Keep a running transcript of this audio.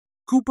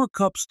Cooper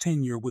Kupp's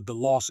tenure with the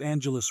Los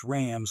Angeles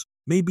Rams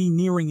may be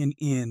nearing an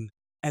end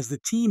as the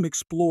team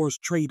explores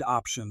trade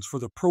options for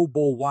the Pro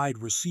Bowl wide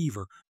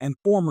receiver and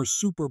former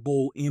Super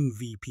Bowl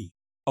MVP,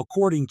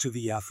 according to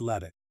The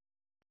Athletic.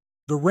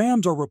 The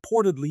Rams are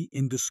reportedly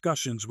in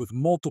discussions with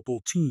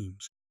multiple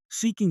teams,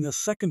 seeking a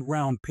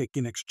second-round pick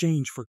in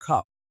exchange for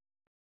Kupp.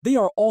 They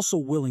are also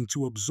willing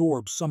to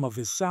absorb some of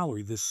his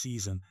salary this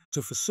season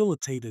to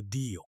facilitate a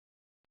deal.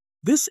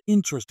 This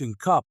interest in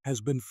Kupp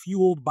has been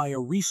fueled by a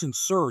recent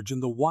surge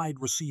in the wide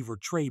receiver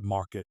trade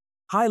market,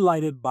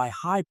 highlighted by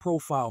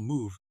high-profile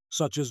moves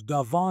such as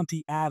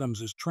Davante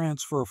Adams'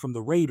 transfer from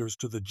the Raiders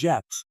to the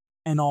Jets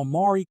and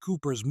Amari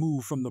Cooper's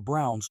move from the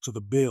Browns to the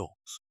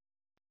Bills.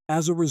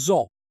 As a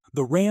result,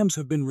 the Rams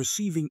have been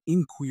receiving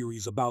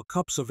inquiries about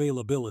Kupp's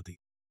availability,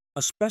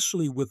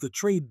 especially with the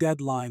trade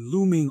deadline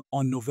looming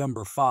on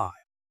November 5.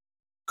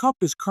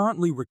 Kupp is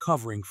currently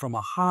recovering from a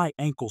high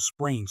ankle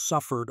sprain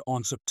suffered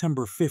on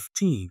September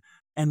 15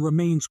 and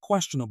remains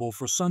questionable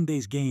for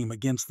Sunday's game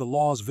against the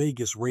Las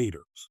Vegas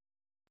Raiders.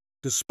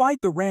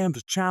 Despite the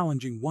Rams'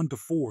 challenging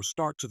 1-4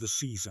 start to the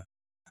season,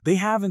 they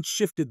haven't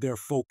shifted their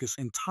focus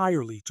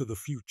entirely to the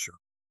future.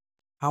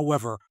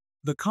 However,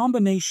 the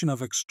combination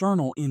of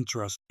external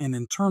interest and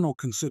internal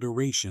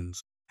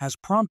considerations has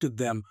prompted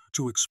them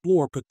to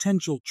explore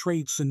potential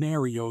trade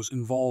scenarios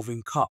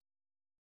involving Kupp.